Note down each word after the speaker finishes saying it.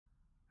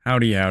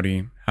Howdy,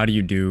 howdy. How do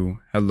you do?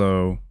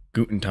 Hello,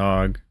 guten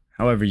tag,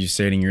 however you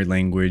say it in your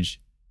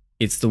language.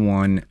 It's the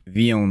one,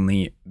 the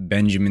only,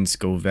 Benjamin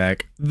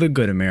Scovach, the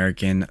good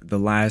American, the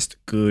last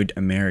good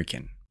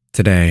American.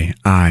 Today,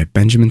 I,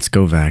 Benjamin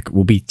Scovach,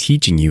 will be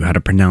teaching you how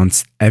to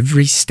pronounce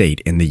every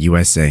state in the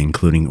USA,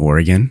 including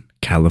Oregon,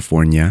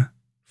 California,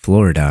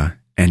 Florida,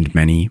 and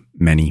many,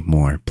 many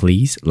more.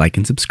 Please like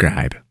and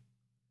subscribe.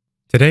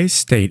 Today's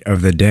state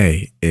of the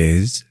day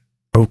is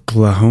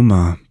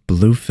Oklahoma.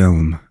 Blue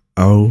film.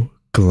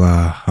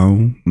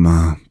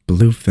 Oklahoma.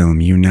 Blue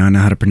film. You now know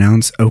how to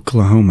pronounce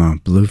Oklahoma.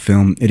 Blue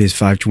film. It is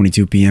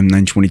 5:22 p.m.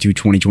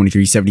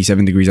 9/22/2023.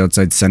 77 degrees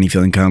outside, sunny,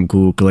 feeling calm,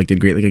 cool, collected,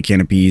 great like a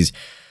can of peas.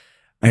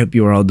 I hope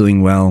you are all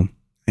doing well.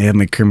 I have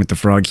my Kermit the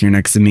Frog here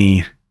next to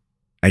me.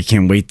 I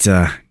can't wait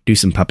to do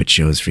some puppet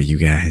shows for you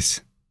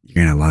guys.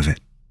 You're gonna love it.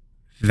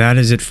 That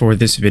is it for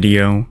this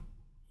video.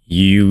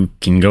 You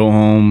can go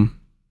home.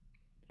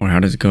 Or how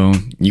does it go?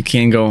 You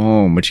can go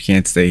home, but you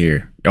can't stay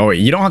here. Oh, wait,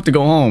 you don't have to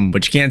go home,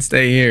 but you can't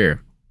stay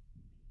here.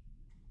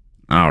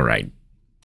 All right.